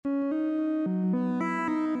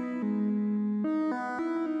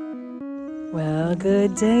Well,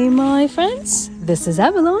 good day, my friends. This is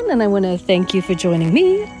Avalon, and I want to thank you for joining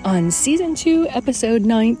me on Season 2, Episode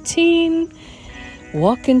 19,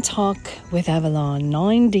 Walk and Talk with Avalon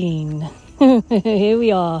 19. Here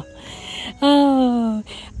we are.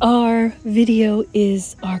 Our video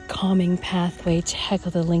is our calming pathway. Check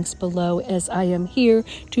out the links below as I am here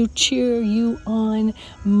to cheer you on,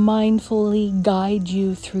 mindfully guide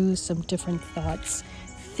you through some different thoughts,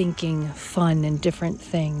 thinking, fun, and different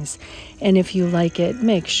things. And if you like it,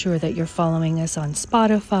 make sure that you're following us on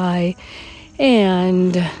Spotify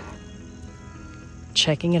and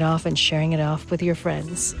checking it off and sharing it off with your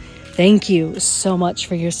friends. Thank you so much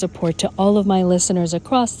for your support to all of my listeners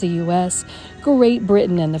across the U.S. Great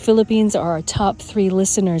Britain and the Philippines are our top 3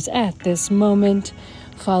 listeners at this moment,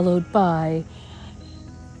 followed by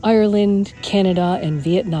Ireland, Canada, and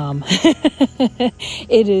Vietnam.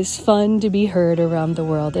 It is fun to be heard around the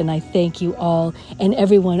world, and I thank you all and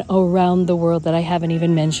everyone around the world that I haven't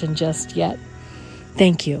even mentioned just yet.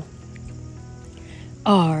 Thank you.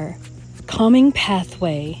 Our calming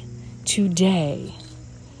pathway today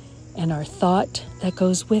and our thought that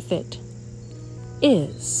goes with it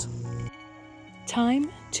is time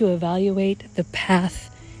to evaluate the path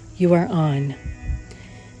you are on.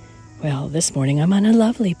 Well, this morning I'm on a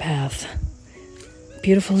lovely path.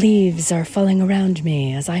 Beautiful leaves are falling around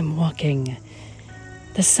me as I'm walking.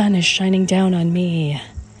 The sun is shining down on me,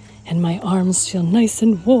 and my arms feel nice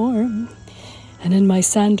and warm. And in my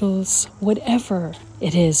sandals, whatever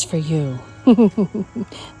it is for you.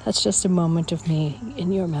 That's just a moment of me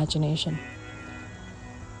in your imagination.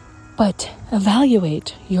 But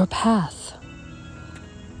evaluate your path.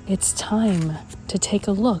 It's time to take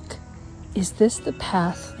a look. Is this the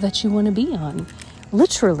path that you want to be on?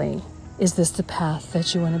 Literally, is this the path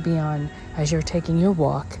that you want to be on as you're taking your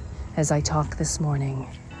walk, as I talk this morning?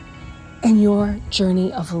 In your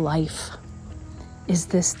journey of life, is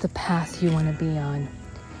this the path you want to be on?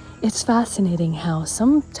 It's fascinating how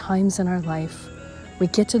sometimes in our life, we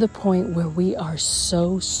get to the point where we are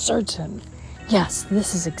so certain, yes,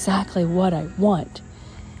 this is exactly what I want.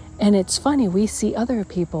 And it's funny, we see other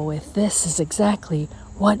people with this is exactly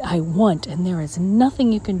what I want, and there is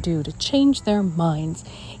nothing you can do to change their minds,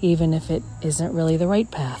 even if it isn't really the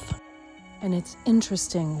right path. And it's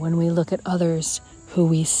interesting when we look at others who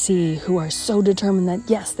we see who are so determined that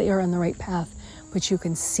yes, they are on the right path, but you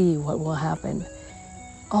can see what will happen.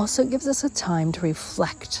 Also, it gives us a time to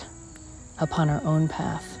reflect upon our own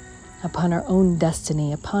path, upon our own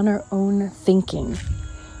destiny, upon our own thinking.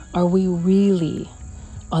 Are we really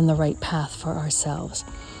on the right path for ourselves?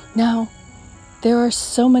 Now, there are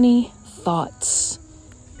so many thoughts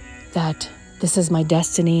that this is my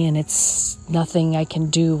destiny and it's nothing I can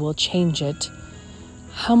do will change it.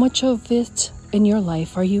 How much of it in your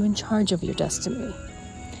life are you in charge of your destiny?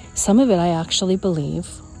 Some of it I actually believe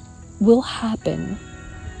will happen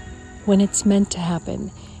when it's meant to happen.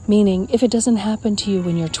 Meaning, if it doesn't happen to you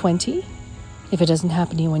when you're 20, if it doesn't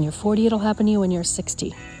happen to you when you're 40, it'll happen to you when you're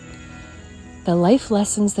 60. The life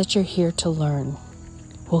lessons that you're here to learn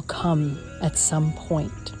will come at some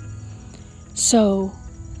point. So,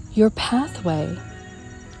 your pathway,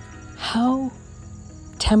 how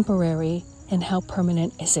temporary and how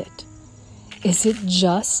permanent is it? Is it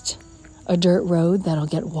just a dirt road that'll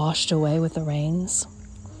get washed away with the rains?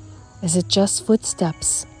 Is it just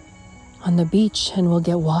footsteps on the beach and will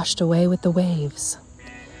get washed away with the waves?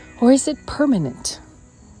 Or is it permanent,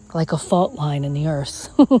 like a fault line in the earth?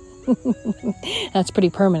 That's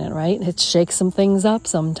pretty permanent, right? It shakes some things up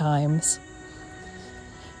sometimes.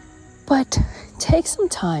 But take some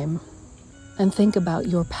time and think about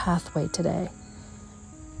your pathway today.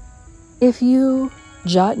 If you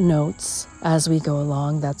jot notes as we go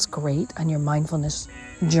along, that's great, on your mindfulness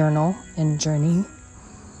journal and journey.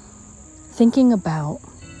 Thinking about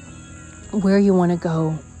where you want to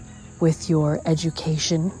go with your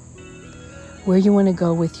education, where you want to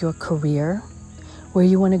go with your career, where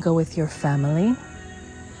you want to go with your family,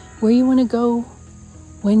 where you want to go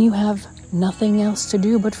when you have nothing else to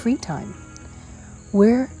do but free time.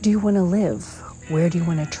 Where do you want to live? Where do you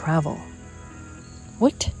want to travel?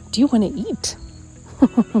 What do you want to eat?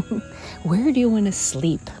 Where do you want to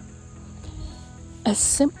sleep? As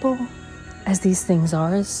simple as these things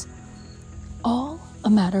are, is all a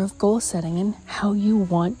matter of goal setting and how you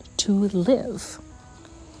want to live.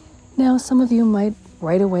 Now, some of you might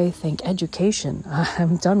right away think education.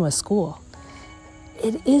 I'm done with school.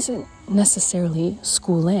 It isn't necessarily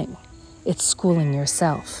schooling. It's schooling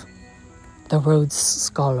yourself. The Rhodes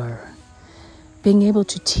Scholar. Being able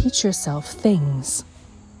to teach yourself things.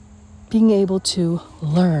 Being able to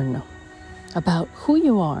learn about who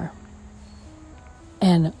you are,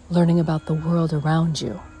 and learning about the world around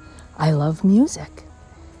you. I love music.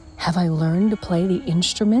 Have I learned to play the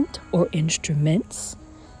instrument or instruments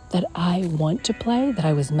that I want to play, that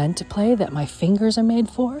I was meant to play, that my fingers are made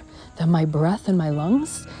for, that my breath and my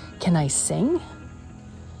lungs? Can I sing?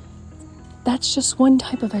 That's just one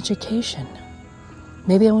type of education.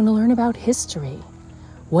 Maybe I want to learn about history.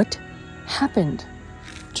 What happened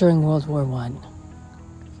during World War I?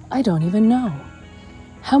 I don't even know.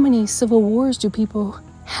 How many civil wars do people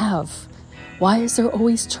have? Why is there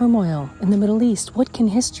always turmoil in the Middle East? What can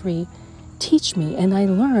history teach me? And I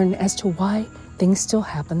learn as to why things still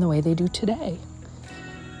happen the way they do today.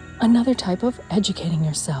 Another type of educating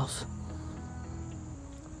yourself.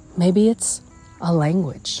 Maybe it's a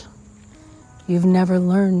language. You've never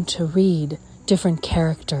learned to read different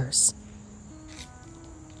characters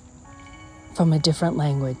from a different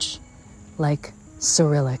language, like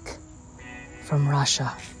Cyrillic from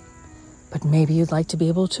Russia. But maybe you'd like to be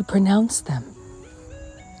able to pronounce them.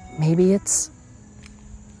 Maybe it's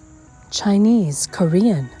Chinese,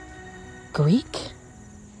 Korean, Greek,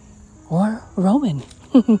 or Roman.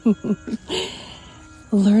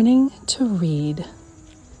 Learning to read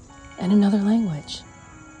in another language.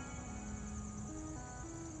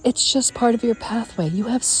 It's just part of your pathway. You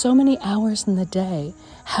have so many hours in the day.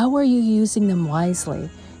 How are you using them wisely,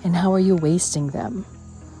 and how are you wasting them?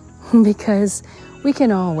 Because we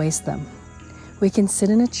can all waste them. We can sit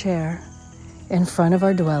in a chair in front of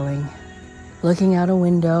our dwelling, looking out a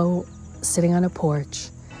window, sitting on a porch,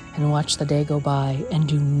 and watch the day go by and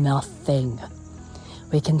do nothing.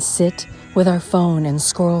 We can sit with our phone and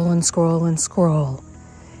scroll and scroll and scroll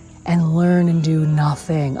and learn and do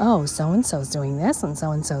nothing. Oh, so-and-so's doing this, and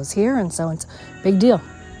so-and-so's here, and so-and-so. Big deal.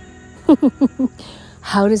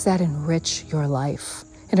 How does that enrich your life?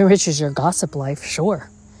 It enriches your gossip life, sure.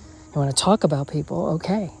 You want to talk about people,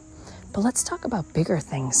 okay. But let's talk about bigger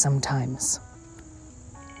things sometimes.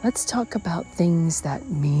 Let's talk about things that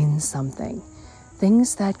mean something.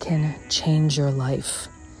 Things that can change your life.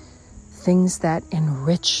 Things that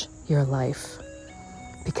enrich your life.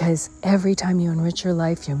 Because every time you enrich your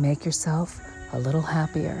life, you make yourself a little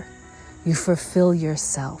happier. You fulfill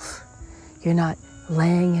yourself. You're not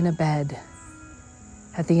laying in a bed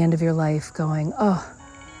at the end of your life going, oh,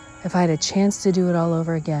 if I had a chance to do it all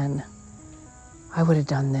over again, I would have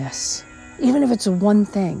done this. Even if it's one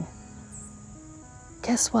thing.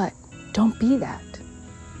 Guess what? Don't be that.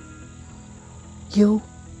 You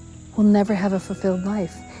will never have a fulfilled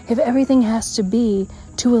life. If everything has to be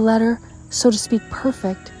to a letter, so to speak,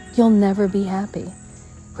 perfect, you'll never be happy.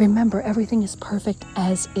 Remember, everything is perfect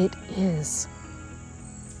as it is.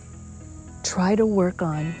 Try to work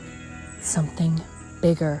on something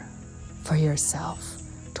bigger for yourself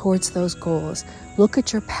towards those goals. Look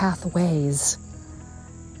at your pathways,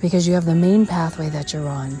 because you have the main pathway that you're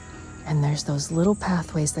on, and there's those little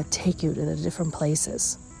pathways that take you to the different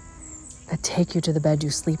places, that take you to the bed you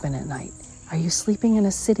sleep in at night. Are you sleeping in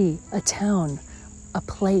a city, a town, a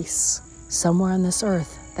place, somewhere on this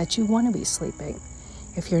earth that you want to be sleeping?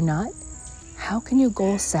 If you're not, how can you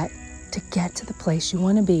goal set to get to the place you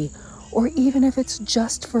want to be, or even if it's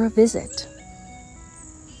just for a visit?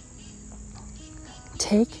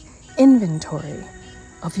 Take inventory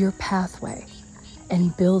of your pathway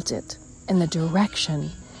and build it in the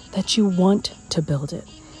direction that you want to build it,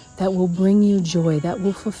 that will bring you joy, that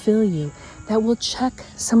will fulfill you, that will check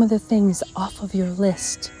some of the things off of your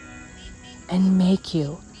list and make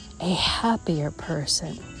you a happier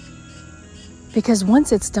person. Because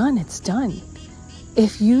once it's done, it's done.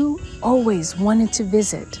 If you always wanted to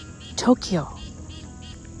visit Tokyo,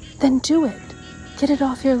 then do it. Get it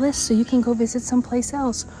off your list so you can go visit someplace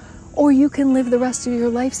else. Or you can live the rest of your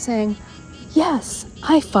life saying, yes,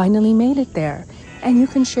 I finally made it there. And you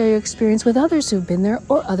can share your experience with others who've been there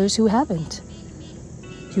or others who haven't.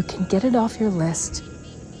 You can get it off your list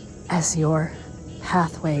as your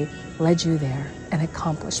pathway led you there, an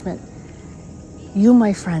accomplishment. You,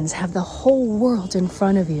 my friends, have the whole world in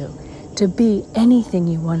front of you to be anything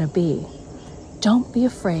you want to be. Don't be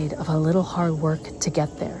afraid of a little hard work to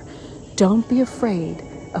get there. Don't be afraid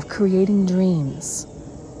of creating dreams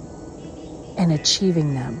and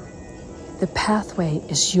achieving them. The pathway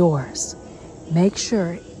is yours. Make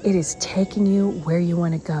sure it is taking you where you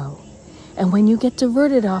want to go. And when you get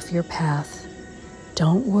diverted off your path,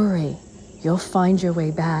 don't worry. You'll find your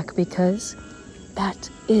way back, because that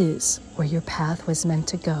is where your path was meant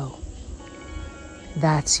to go.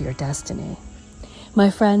 That's your destiny. My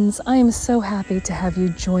friends, I am so happy to have you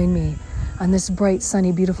join me on this bright,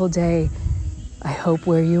 sunny, beautiful day. I hope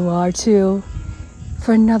where you are too.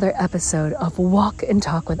 For another episode of Walk and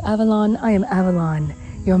Talk with Avalon. I am Avalon,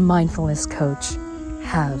 your mindfulness coach.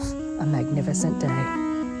 Have a magnificent day.